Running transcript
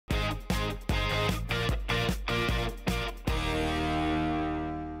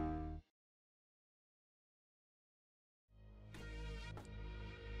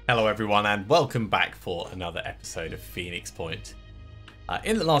Hello everyone and welcome back for another episode of Phoenix Point.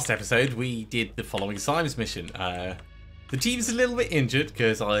 In the last episode we did the following Sims mission. The team's a little bit injured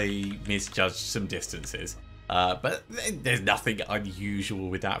because I misjudged some distances, but there's nothing unusual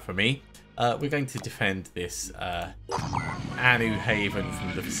with that for me. We're going to defend this Anu Haven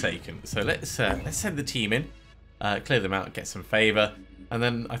from the Forsaken. So let's send the team in, clear them out, get some favour, and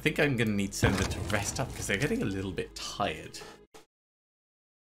then I think I'm going to need to send them to rest up because they're getting a little bit tired.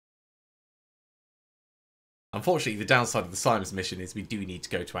 Unfortunately, the downside of the Sims mission is we do need to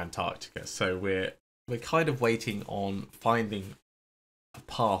go to Antarctica, so we're kind of waiting on finding a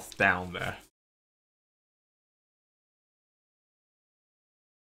path down there.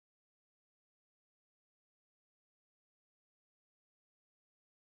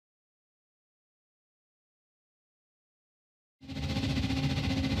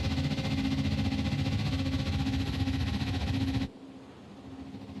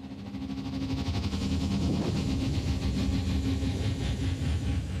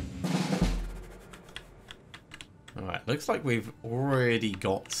 Alright, looks like we've already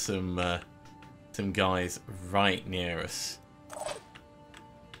got some guys right near us.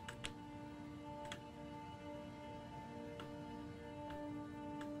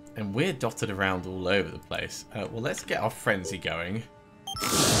 And we're dotted around all over the place. Well, let's get our frenzy going.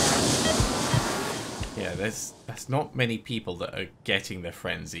 Yeah, that's not many people that are getting their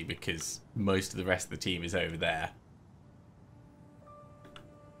frenzy because most of the rest of the team is over there.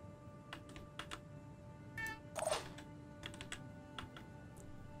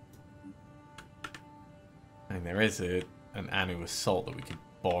 And there is an Anu Assault that we could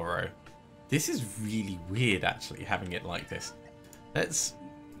borrow. This is really weird, actually, having it like this. Let's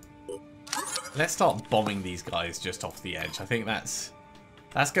start bombing these guys just off the edge. I think that's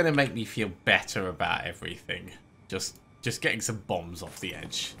going to make me feel better about everything. Just getting some bombs off the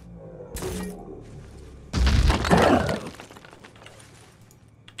edge.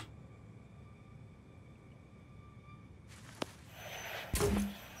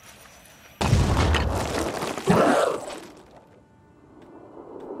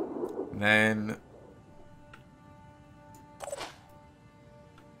 Then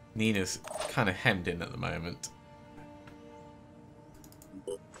Nina's kind of hemmed in at the moment.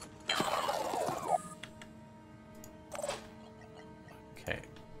 Okay.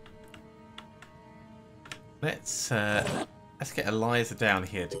 Let's get Eliza down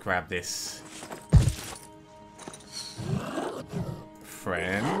here to grab this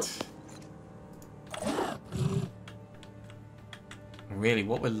friend. Really,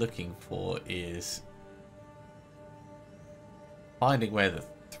 what we're looking for is finding where the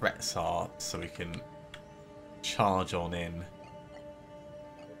threats are so we can charge on in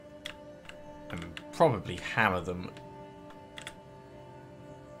and probably hammer them.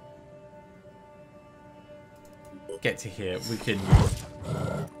 Get to here. We can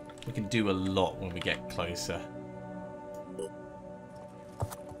do a lot when we get closer.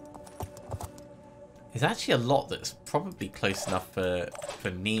 There's actually a lot that's probably close enough for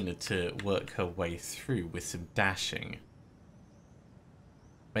Nina to work her way through with some dashing.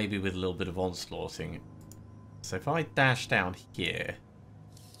 Maybe with a little bit of onslaughting. So if I dash down here...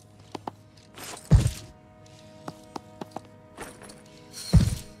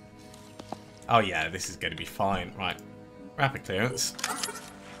 Oh yeah, this is going to be fine. Right, rapid clearance.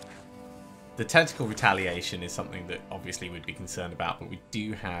 The tentacle retaliation is something that obviously we'd be concerned about, but we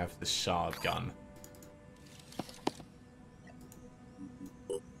do have the shard gun.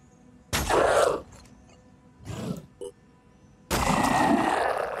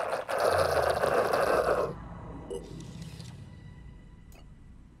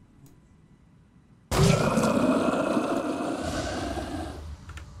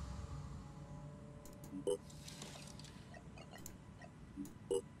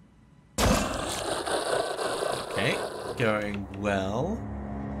 Going well.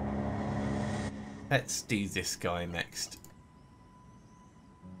 Let's do this guy next.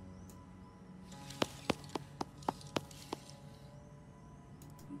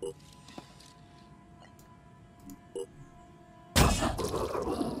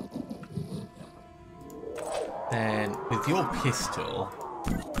 Then with your pistol,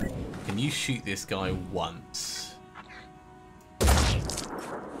 can you shoot this guy once?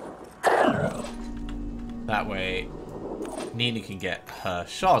 That way Nina can get her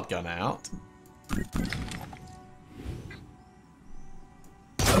shard gun out.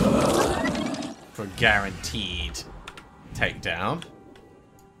 For a guaranteed takedown.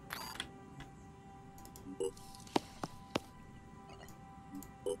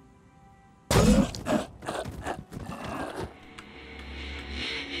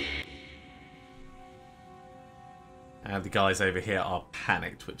 And the guys over here are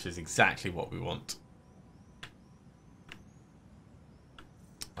panicked, which is exactly what we want.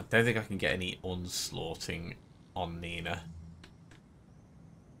 I don't think I can get any onslaughting on Nina.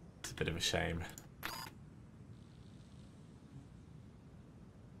 It's a bit of a shame.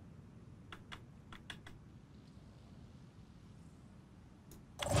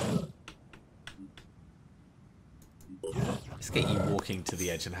 Let's get you walking to the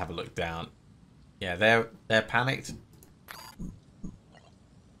edge and have a look down. Yeah, they're panicked.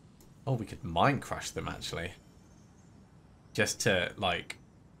 Oh, we could mind crush them actually. Just to like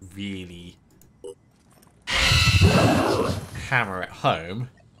really hammer it home.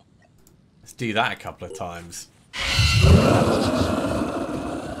 Let's do that a couple of times.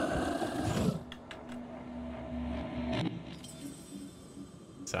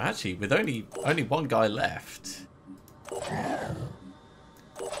 So actually, with only one guy left.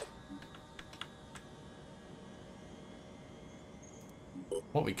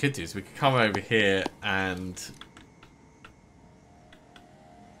 What we could do is we could come over here and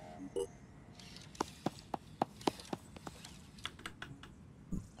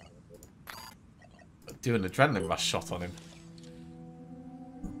do an adrenaline rush shot on him.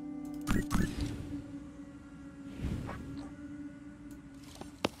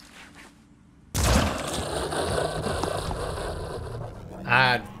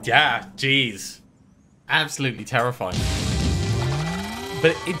 And yeah, geez, absolutely terrifying.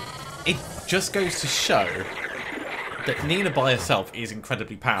 But it just goes to show that Nina by herself is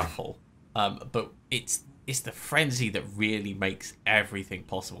incredibly powerful. But it's the frenzy that really makes everything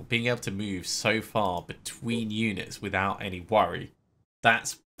possible. Being able to move so far between units without any worry.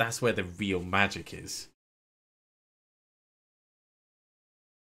 That's where the real magic is.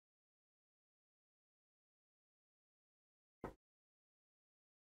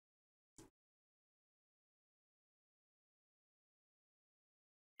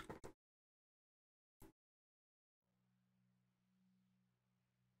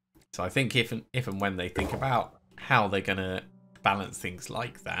 So I think if and when they think about how they're going to balance things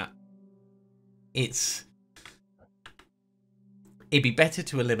like that, it'd be better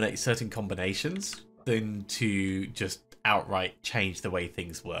to eliminate certain combinations than to just outright change the way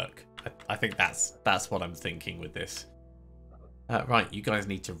things work. I think that's what I'm thinking with this. Right, you guys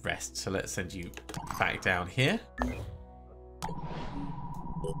need to rest, so let's send you back down here.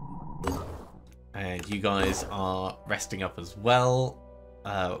 And you guys are resting up as well.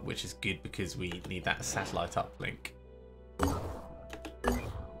 Which is good because we need that satellite uplink.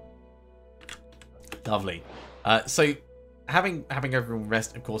 Lovely. So having everyone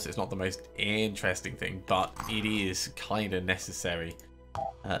rest, of course, it's not the most interesting thing, but it is kind of necessary.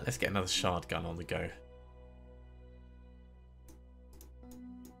 Let's get another shard gun on the go.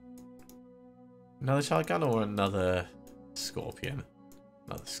 Another shard gun or another scorpion?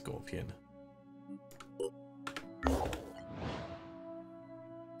 Another scorpion.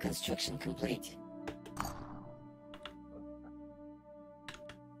 Construction complete.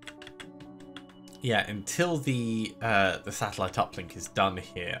 Yeah, until the satellite uplink is done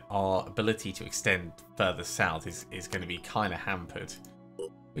here, our ability to extend further south is going to be kind of hampered.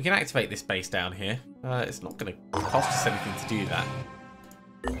 We can activate this base down here. It's not going to cost us anything to do that.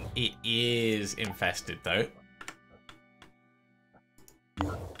 It is infested though.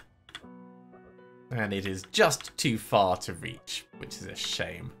 And it is just too far to reach, which is a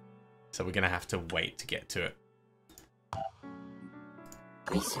shame. So we're going to have to wait to get to it.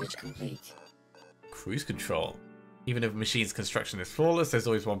 Research complete. Cruise control. Even if a machine's construction is flawless, there's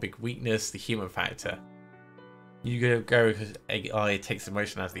always one big weakness, the human factor. You go AI takes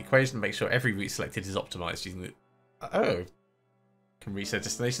emotion out of the equation, make sure every route selected is optimized using the... Oh. Can reach their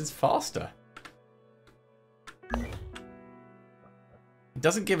destinations faster. It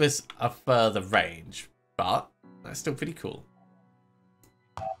doesn't give us a further range, but that's still pretty cool.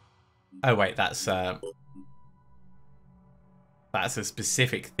 Oh wait, that's a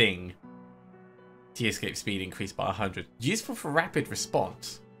specific thing. De-escape speed increased by 100. Useful for rapid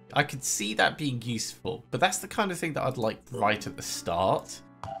response. I could see that being useful, but that's the kind of thing that I'd like right at the start.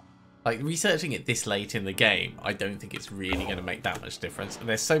 Like, researching it this late in the game, I don't think it's really going to make that much difference. And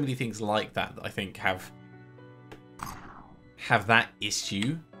there's so many things like that that I think have that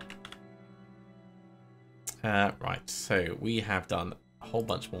issue. Right, so we have done a whole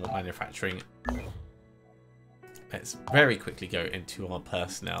bunch more manufacturing. Let's very quickly go into our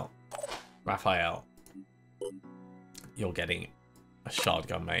personnel. Raphael, you're getting a shard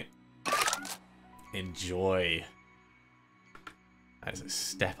gun, mate. Enjoy. That is a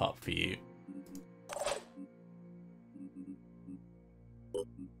step up for you.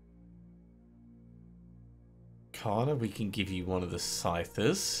 Arcana, we can give you one of the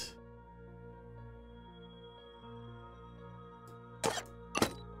Scythers.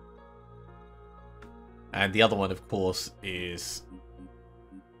 And the other one, of course, is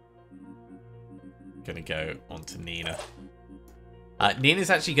going to go on to Nina. Nina's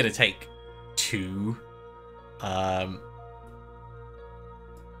actually going to take two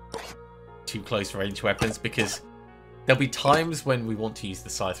close range weapons, because there'll be times when we want to use the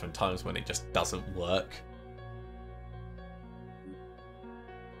Scyther and times when it just doesn't work.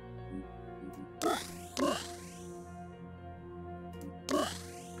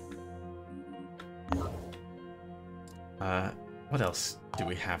 What else do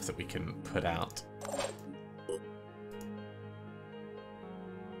we have that we can put out? I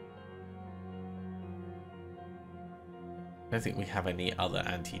don't think we have any other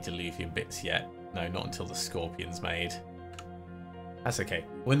antediluvian bits yet. No, not until the Scorpion's made. That's okay.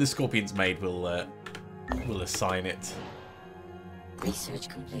 When the Scorpion's made, we'll assign it. Research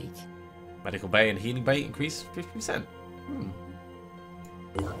complete. Medical Bay and Healing Bay increase 50%.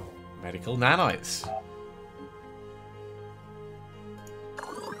 Medical nanites.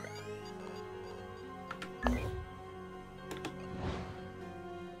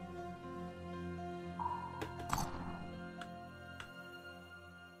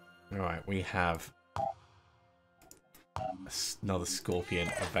 Alright, we have another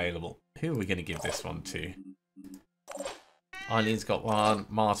Scorpion available. Who are we going to give this one to? Eileen's got one.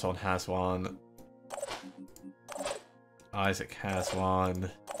 Marton has one. Isaac has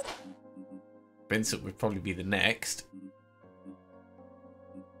one. Vincent would probably be the next.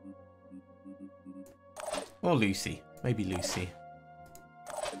 Or Lucy. Maybe Lucy.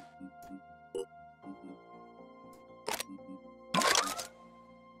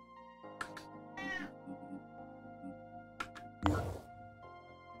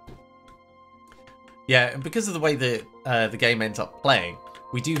 Yeah, and because of the way the game ends up playing,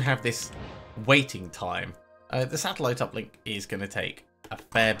 we do have this waiting time. The satellite uplink is going to take a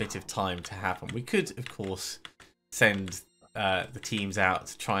fair bit of time to happen. We could, of course, send the teams out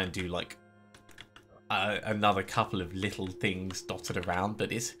to try and do like another couple of little things dotted around,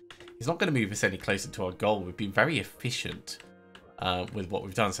 but it's not going to move us any closer to our goal. We've been very efficient with what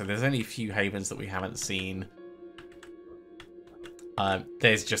we've done. So there's only a few havens that we haven't seen.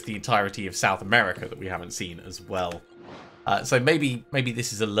 There's just the entirety of South America that we haven't seen as well. So maybe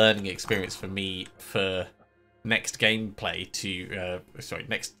this is a learning experience for me for next gameplay to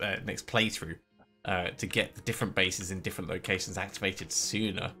next playthrough to get the different bases in different locations activated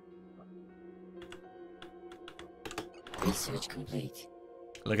sooner. Research complete.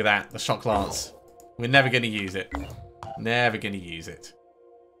 Look at that, the shock lance. We're never going to use it. Never going to use it.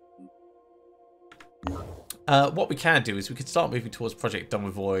 What we can do is we could start moving towards Project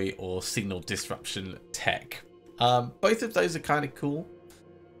Domovoy or Signal Disruption Tech. Both of those are kind of cool.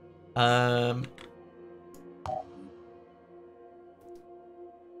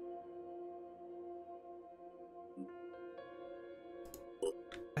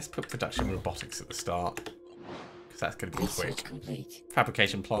 Let's put Production Robotics at the start, because that's going to be quick. Complete.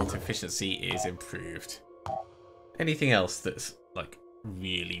 Fabrication plant efficiency is improved. Anything else that's like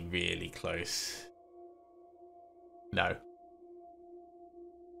really, really close? No.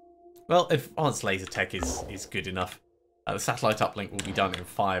 Well, advanced laser tech is good enough. The satellite uplink will be done in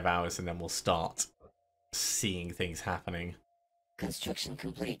 5 hours, and then we'll start seeing things happening. Construction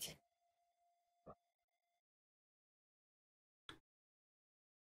complete.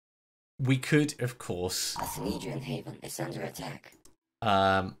 We could, of course, The Synedrian Haven is under attack.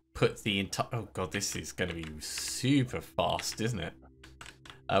 put the entire... Oh god, this is going to be super fast, isn't it?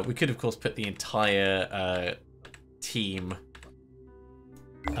 We could, of course, put the entire team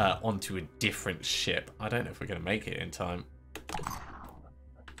onto a different ship. I don't know if we're going to make it in time.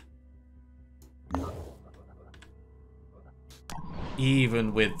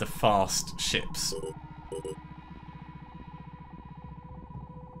 Even with the fast ships.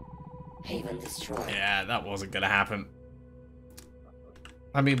 Haven destroyed. Yeah, that wasn't going to happen.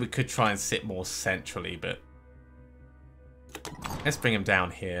 I mean, we could try and sit more centrally, but... Let's bring him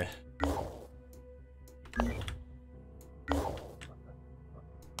down here.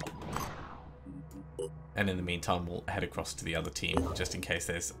 And in the meantime, we'll head across to the other team, just in case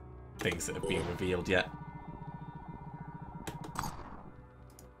there's things that have been revealed yet.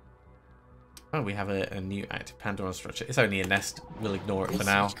 Oh, we have a new active Pandoran structure. It's only a nest. We'll ignore it for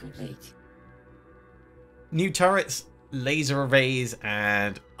now. Complete. New turrets, laser arrays,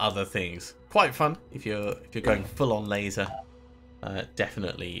 and other things. Quite fun if you're going full on laser.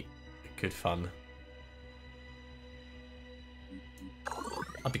 Definitely good fun.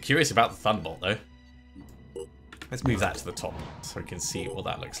 I'd be curious about the Thunderbolt though. Let's move that to the top so we can see what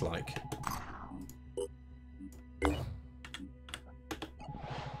that looks like.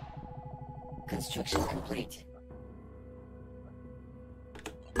 Construction complete.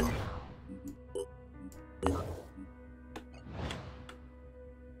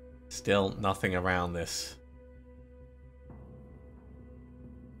 Still nothing around this.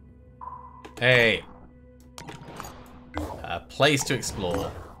 Hey! A place to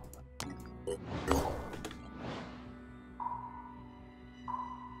explore.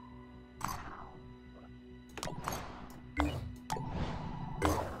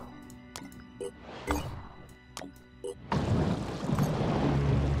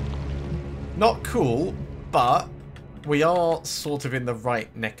 Not cool, but we are sort of in the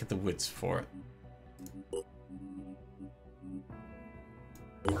right neck of the woods for it.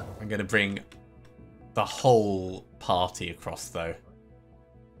 I'm going to bring the whole party across, though.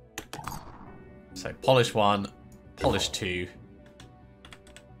 So, polish 1, polish 2.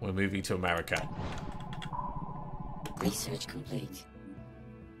 We're moving to America. Research complete.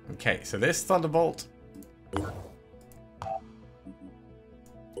 Okay, so this Thunderbolt...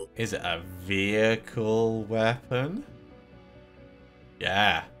 Is it a vehicle weapon?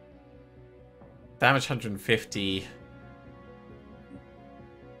 Yeah. Damage 150.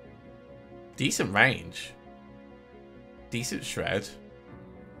 Decent range. Decent shred.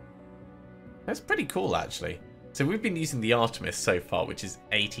 That's pretty cool, actually. So we've been using the Artemis so far, which is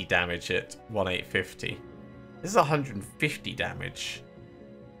 80 damage at 1850. This is 150 damage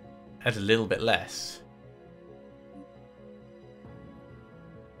at a little bit less.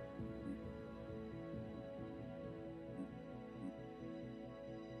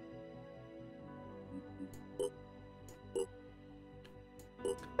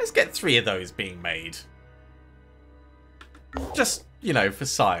 Let's get 3 of those being made. Just, you know, for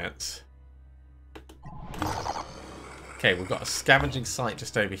science. Okay, we've got a scavenging site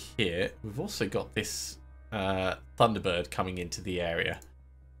just over here. We've also got this Thunderbird coming into the area,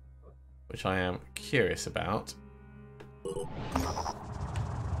 which I am curious about.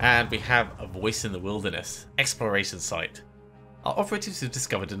 And we have a Voice in the Wilderness exploration site. Our operatives have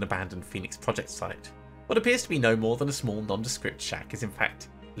discovered an abandoned Phoenix project site. What appears to be no more than a small nondescript shack is in fact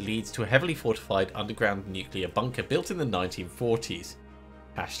leads to a heavily fortified underground nuclear bunker built in the 1940s.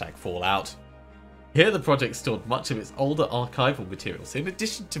 Hashtag Fallout. Here the project stored much of its older archival materials, in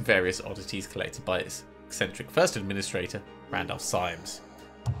addition to various oddities collected by its eccentric first administrator, Randolph Symes.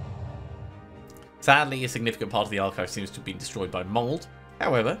 Sadly, a significant part of the archive seems to have been destroyed by mold.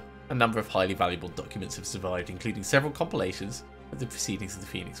 However, a number of highly valuable documents have survived, including several compilations of the proceedings of the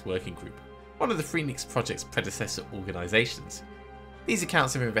Phoenix Working Group, one of the Phoenix Project's predecessor organisations. These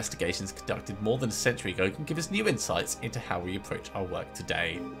accounts of investigations conducted more than a century ago can give us new insights into how we approach our work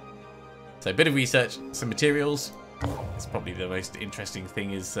today. So a bit of research, some materials. It's probably the most interesting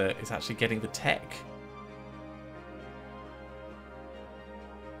thing is actually getting the tech.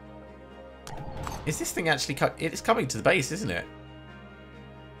 Is this thing actually it's coming to the base, isn't it?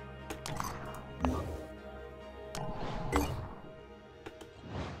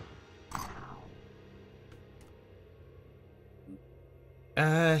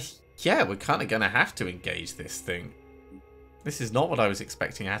 Yeah, we're kind of going to have to engage this thing. This is not what I was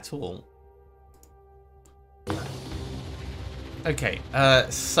expecting at all. Okay,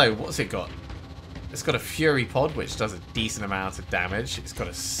 so what's it got? It's got a Fury Pod, which does a decent amount of damage. It's got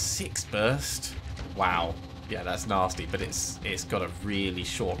a 6 burst. Wow. Yeah, that's nasty, but it's got a really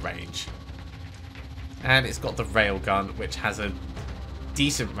short range. And it's got the Railgun, which has a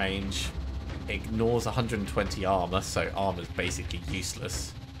decent range. Ignores 120 armor, so armor's basically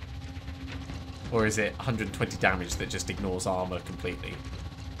useless. Or is it 120 damage that just ignores armor completely?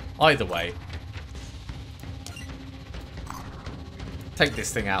 Either way. Take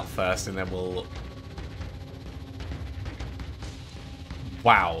this thing out first and then we'll...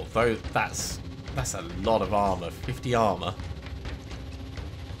 Wow, though that's a lot of armor. 50 armor.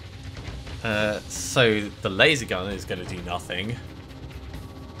 So the laser gun is going to do nothing.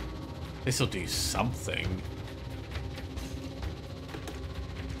 This will do something.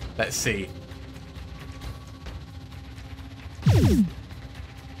 Let's see.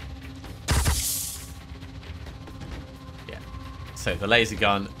 Yeah. So the laser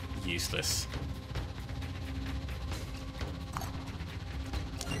gun, useless.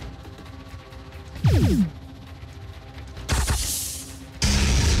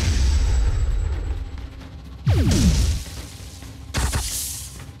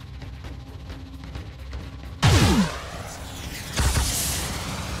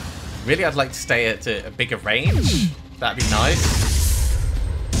 Really, I'd like to stay at a bigger range. That'd be nice.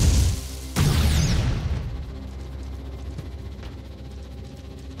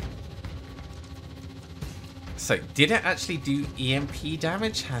 So, did it actually do EMP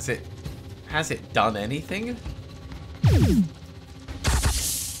damage? Has it done anything?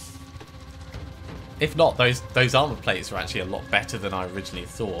 If not, those armor plates are actually a lot better than I originally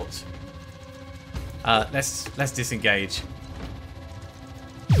thought. Let's disengage.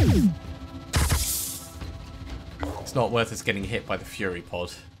 It's not worth us getting hit by the Fury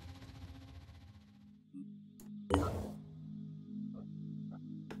pod.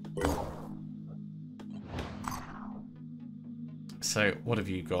 So, what have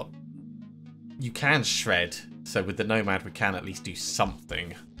you got? You can shred, so with the Nomad we can at least do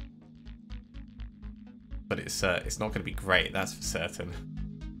something. But it's not going to be great, that's for certain.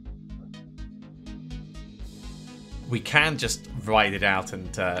 We can just ride it out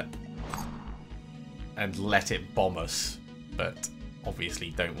and let it bomb us, but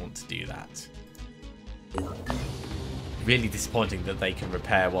obviously don't want to do that. Really disappointing that they can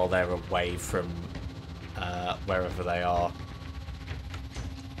repair while they're away from wherever they are.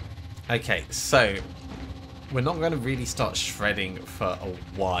 Okay, so we're not going to really start shredding for a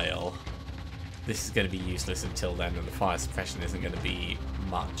while. This is going to be useless until then, and the fire suppression isn't going to be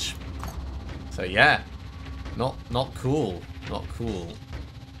much. So yeah, not cool, not cool.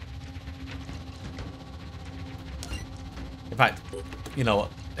 In fact, you know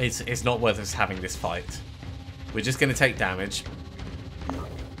what? It's not worth us having this fight. We're just going to take damage.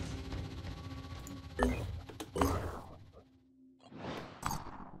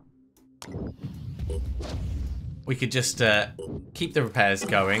 We could just keep the repairs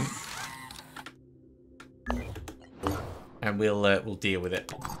going, and we'll deal with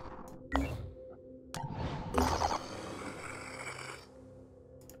it.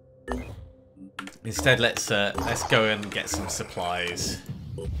 Instead, let's go and get some supplies.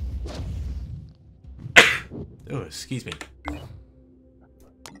 Oh, excuse me.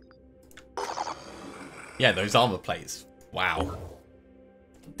 Yeah, those armor plates. Wow.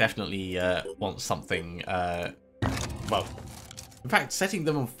 Definitely want something. Well, in fact, setting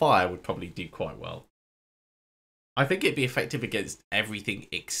them on fire would probably do quite well. I think it'd be effective against everything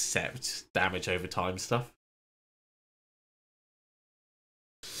except damage over time stuff.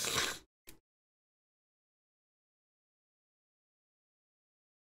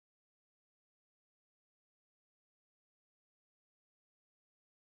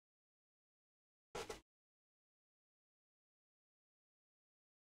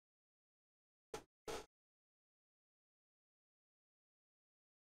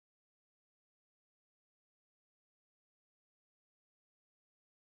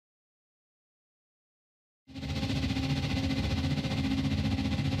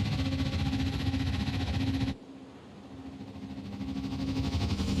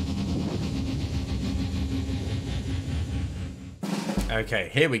 Okay,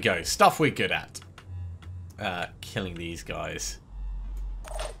 here we go. Stuff we're good at. Killing these guys.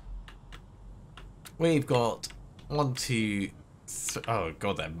 We've got 1, 2, oh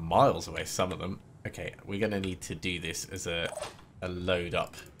god, they're miles away, some of them. Okay, we're going to need to do this as a load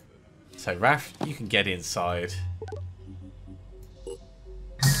up. So, Raph, you can get inside.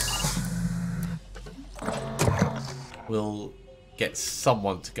 We'll get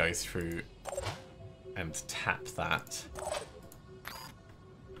someone to go through and tap that.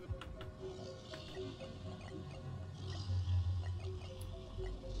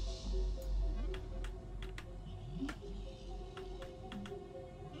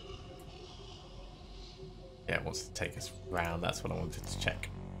 Yeah, it wants to take us round. That's what I wanted to check.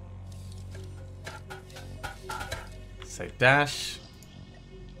 So dash.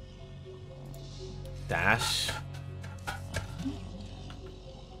 Dash.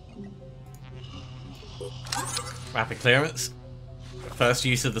 Rapid clearance. First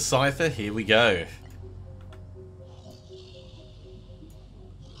use of the Scyther. Here we go.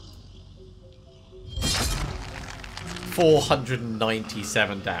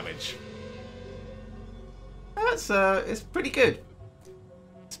 $497 damage. That's it's pretty good.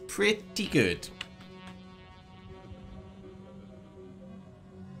 It's pretty good.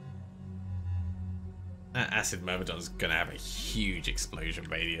 That acid myrmidon's gonna have a huge explosion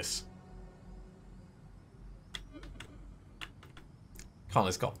radius.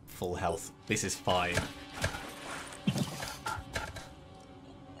 Connor's got full health. This is fine.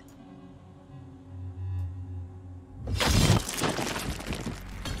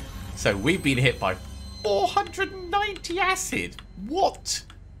 So we've been hit by 490 acid. What?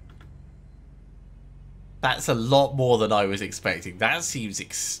 That's a lot more than I was expecting. That seems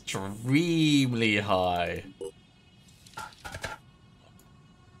extremely high.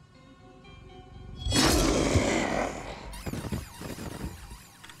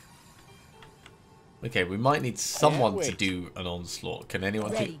 Okay, we might need someone to do an onslaught. Can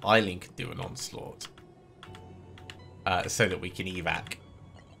anyone do... Eileen can do an onslaught. So that we can evac.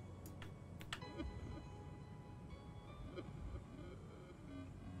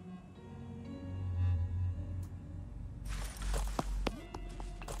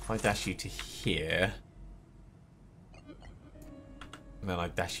 If I dash you to here... And then I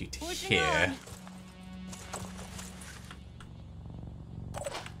dash you to here...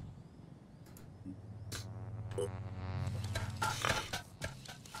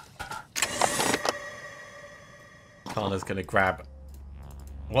 Kana's gonna grab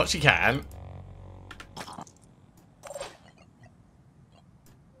what she can.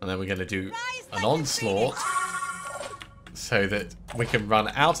 And then we're gonna do an onslaught so that we can run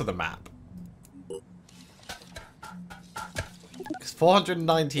out of the map. Because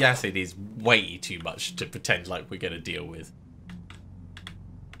 490 acid is way too much to pretend like we're gonna deal with.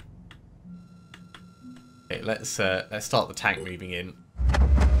 Okay, let's start the tank moving in.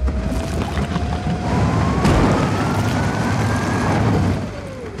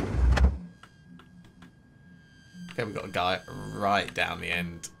 Okay, we've got a guy right down the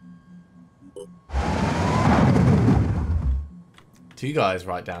end. Two guys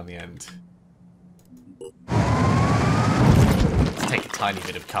right down the end. Let's take a tiny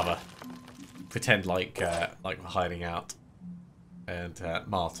bit of cover. Pretend like we're hiding out. And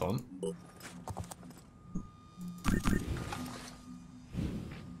Marton.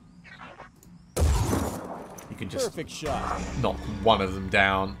 You can just perfect shot. Knock one of them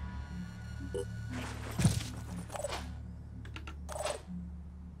down.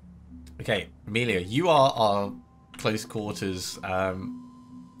 Okay, Amelia, you are our close quarters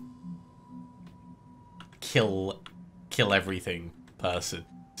kill everything person.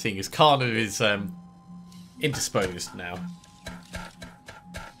 Seeing as Kana is indisposed now.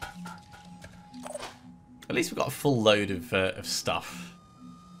 At least we've got a full load of stuff.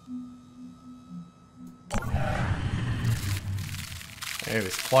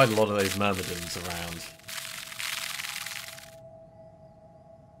 There's quite a lot of those myrmidons around.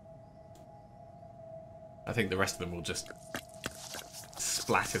 I think the rest of them will just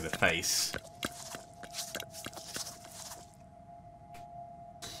splatter the face.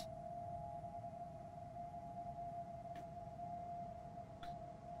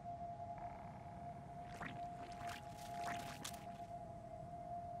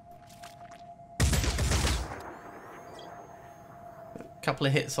 A couple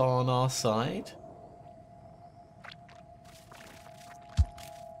of hits on our side.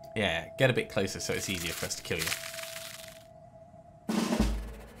 Yeah, get a bit closer so it's easier for us to kill you.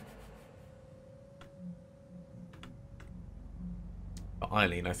 But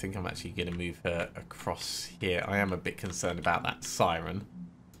Eileen, I think I'm actually going to move her across here. I am a bit concerned about that siren.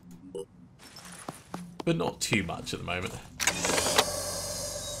 But not too much at the moment.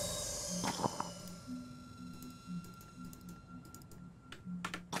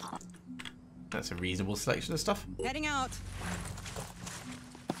 That's a reasonable selection of stuff. Heading out.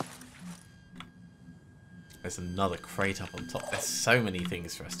 There's another crate up on top. There's so many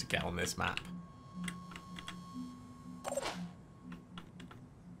things for us to get on this map.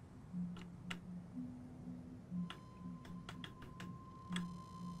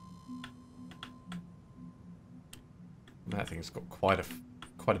 That thing's got quite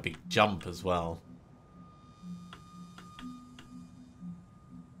a big jump as well.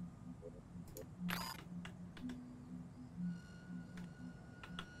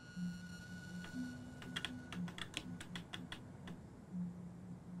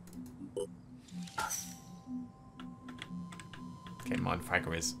 Okay,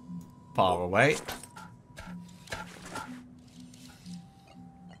 Mindfragger is far away.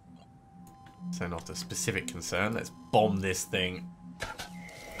 So not a specific concern. Let's bomb this thing.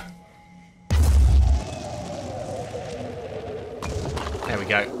 There we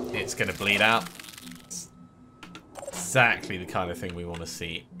go. It's going to bleed out. It's exactly the kind of thing we want to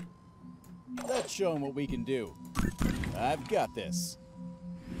see. Let's show them what we can do. I've got this.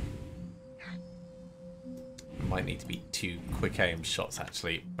 Might need to be 2 quick aim shots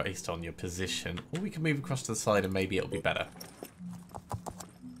actually, based on your position. Or we can move across to the side and maybe it'll be better.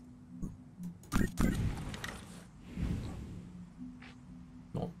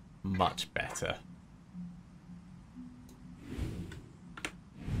 Not much better.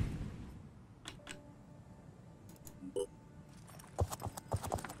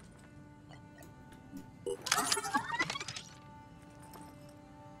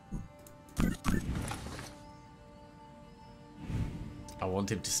 I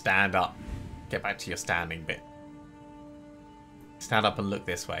want him to stand up. Get back to your standing bit. Stand up and look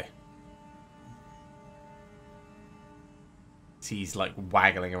this way. He's like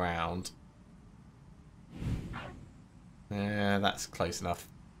waggling around. That's close enough.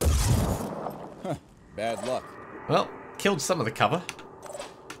 Huh, bad luck. Well, killed some of the cover.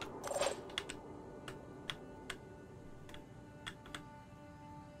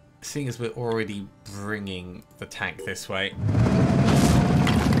 Seeing as we're already bringing the tank this way.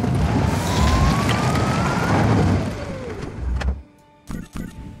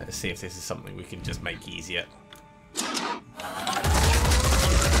 Let's see if this is something we can just make easier.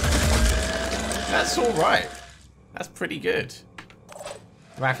 That's alright. That's pretty good.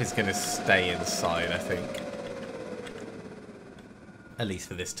 Raph is going to stay inside, I think. At least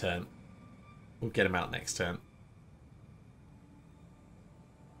for this turn. We'll get him out next turn.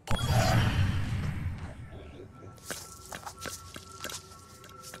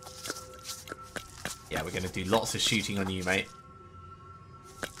 Yeah, we're going to do lots of shooting on you, mate.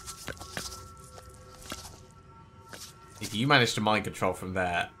 If you manage to mind control from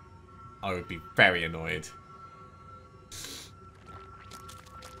there, I would be very annoyed.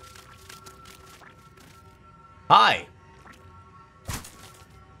 Hi!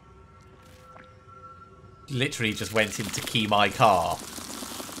 Literally just went in to key my car.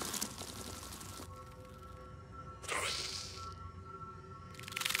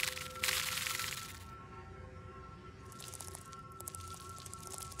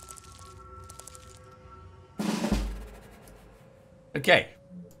 Okay.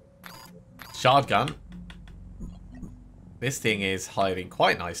 Shard gun. This thing is hiding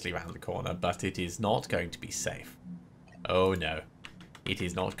quite nicely around the corner, but it is not going to be safe. Oh no. It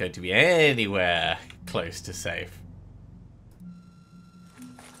is not going to be anywhere close to safe.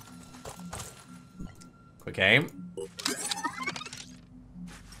 Quick aim.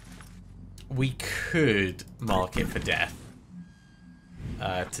 We could mark it for death.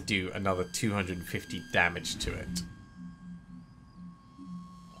 To do another 250 damage to it.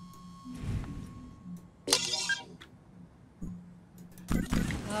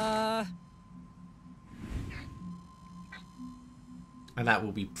 And that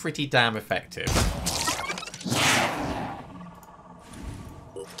will be pretty damn effective.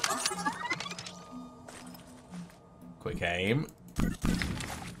 Quick aim.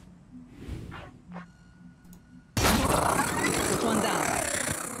 Put one down.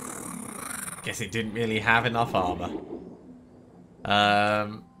 Guess it didn't really have enough armor.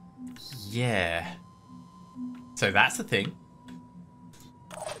 Yeah. So that's the thing.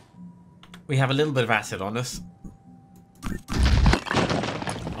 We have a little bit of acid on us.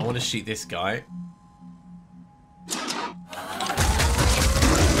 I want to shoot this guy.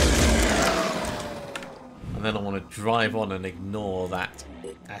 And then I want to drive on and ignore that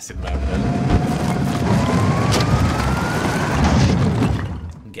acid mountain.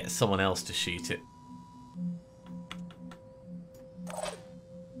 And get someone else to shoot it.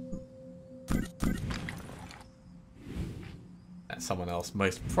 That someone else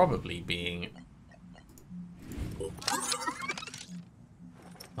most probably being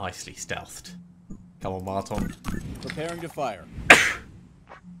nicely stealthed. Come on, Martin. Preparing to fire.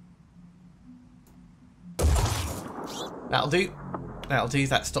 That'll do. That'll do.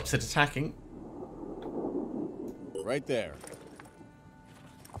 That stops it attacking. Right there.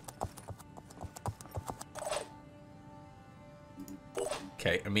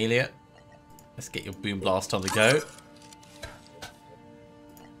 Okay, Amelia. Let's get your boom blast on the go.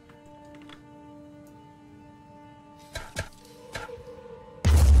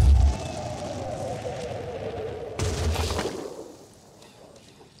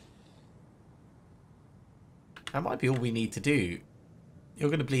 That might be all we need to do. You're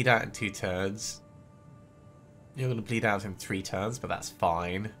going to bleed out in 2 turns. You're going to bleed out in 3 turns, but that's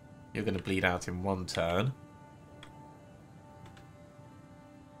fine. You're going to bleed out in 1 turn.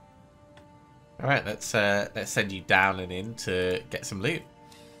 Alright, let's send you down and in to get some loot.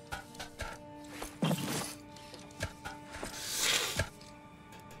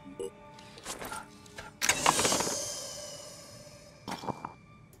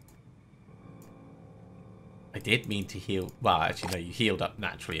 I did mean to heal. Well, actually, no, you healed up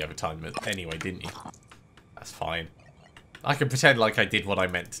naturally over time anyway, didn't you? That's fine. I can pretend like I did what I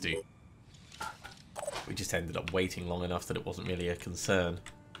meant to do. We just ended up waiting long enough that it wasn't really a concern.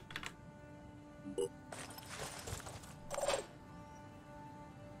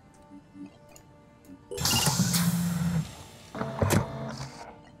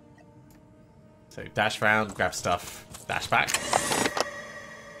 So dash round, grab stuff, dash back.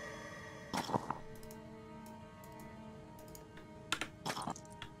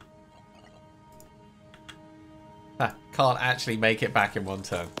 Can't actually make it back in 1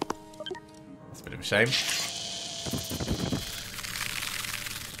 turn. That's a bit of a shame.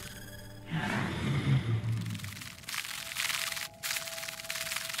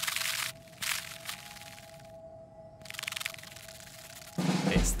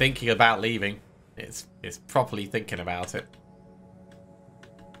 It's thinking about leaving. It's properly thinking about it.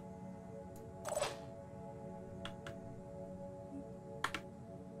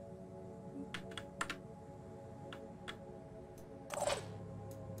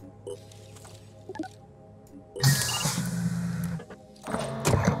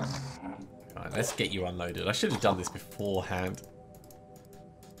 Alright, let's get you unloaded. I should have done this beforehand.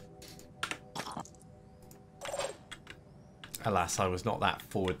 Alas, I was not that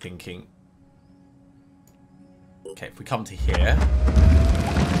forward thinking. Okay, if we come to here.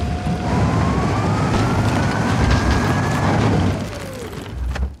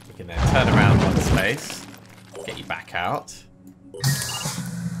 We can then turn around one space. Get you back out.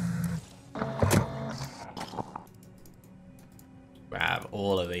 Grab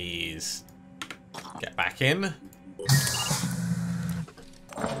all of these. Get back in.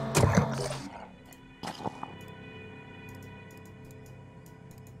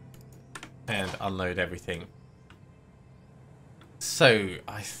 And unload everything. So,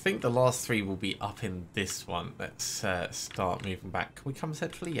 I think the last three will be up in this one. Let's start moving back. Can we come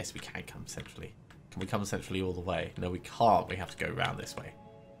centrally? Yes, we can come centrally. Can we come centrally all the way? No, we can't. We have to go around this way.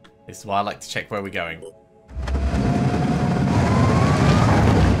 This is why I like to check where we're going.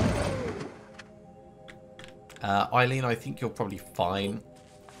 Eileen, I think you're probably fine.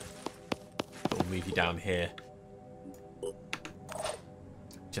 But we'll move you down here.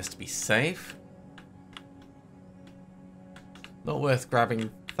 Just to be safe. Not worth grabbing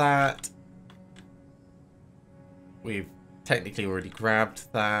that. We've technically already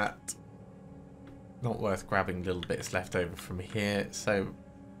grabbed that. Not worth grabbing little bits left over from here. So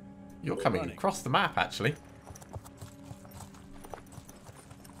you're coming across the map, actually.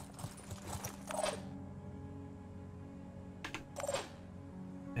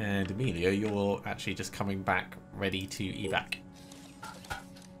 And Emilio, you're actually just coming back ready to evac.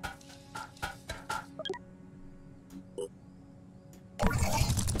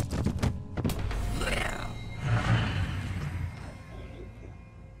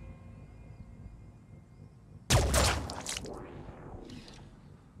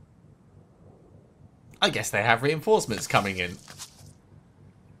 I guess they have reinforcements coming in.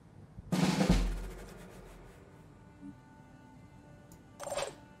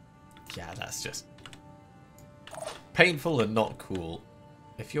 Yeah, that's just painful and not cool.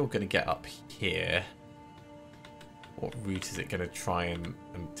 If you're going to get up here, what route is it going to try and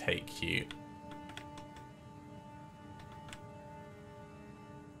take you?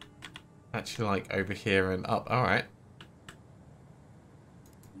 Actually, like over here and up. All right.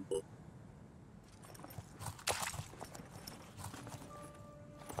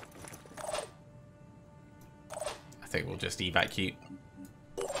 I think we'll just evacuate.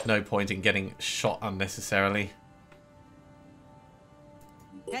 No point in getting shot unnecessarily.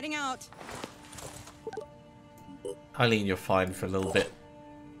 Heading out. Eileen, you're fine for a little bit.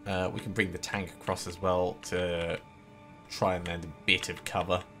 We can bring the tank across as well to try and lend a bit of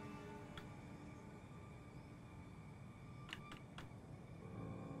cover.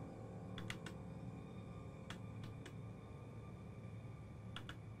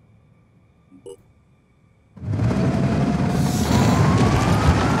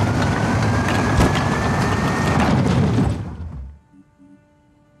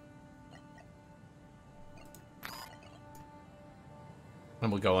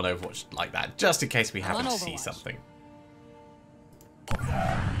 And we'll go on Overwatch like that, just in case we happen to see something.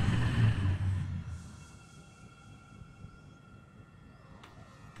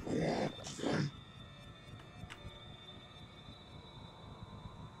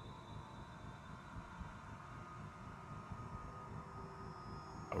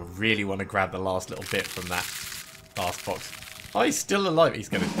 I really want to grab the last little bit from that last box. Oh, he's still alive. He's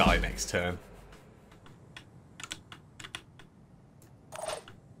going to die next turn.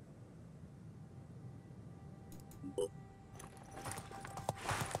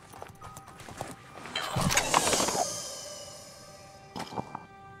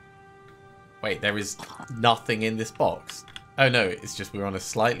 Wait, there is nothing in this box. Oh no, it's just we're on a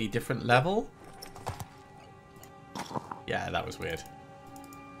slightly different level. Yeah, that was weird.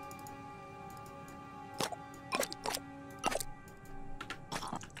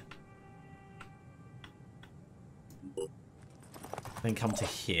 Then come to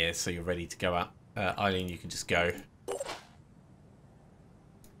here so you're ready to go out. Eileen, you can just go.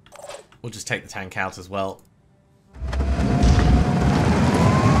 We'll just take the tank out as well.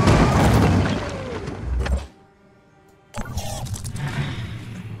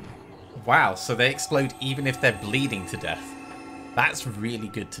 Wow, so they explode even if they're bleeding to death. That's really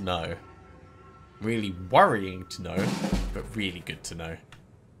good to know. Really worrying to know, but really good to know.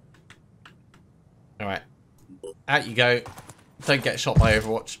 Alright. Out you go. Don't get shot by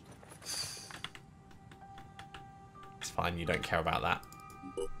Overwatch. It's fine, you don't care about that.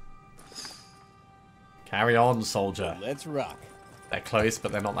 Carry on, soldier. Let's rock. They're close,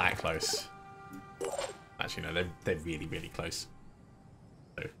 but they're not that close. Actually, no, they're really, really close.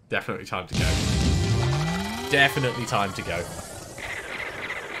 So, definitely time to go. Definitely time to go.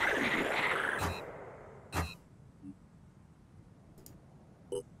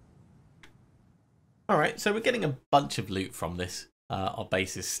 Alright, so we're getting a bunch of loot from this. Our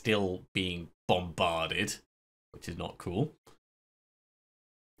base is still being bombarded, which is not cool.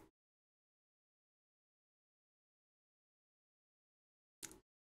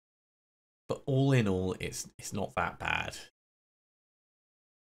 But all in all, it's not that bad.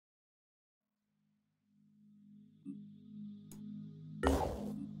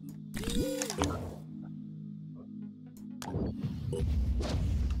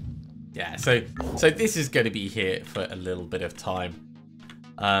 Yeah, so this is going to be here for a little bit of time.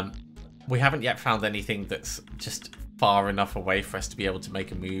 We haven't yet found anything that's just far enough away for us to be able to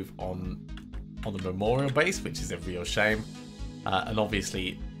make a move on the memorial base, which is a real shame. And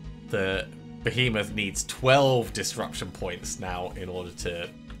obviously, the Behemoth needs 12 disruption points now in order to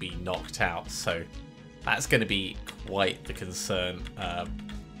be knocked out. So that's going to be quite the concern.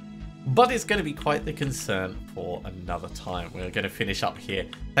 But it's going to be quite the concern for another time. We're going to finish up here.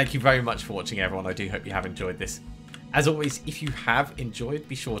 Thank you very much for watching, everyone. I do hope you have enjoyed this. As always, if you have enjoyed,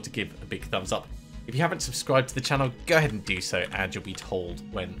 be sure to give a big thumbs up. If you haven't subscribed to the channel, go ahead and do so, and you'll be told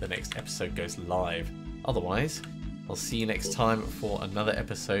when the next episode goes live. Otherwise, I'll see you next time for another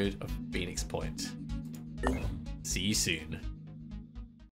episode of Phoenix Point. See you soon.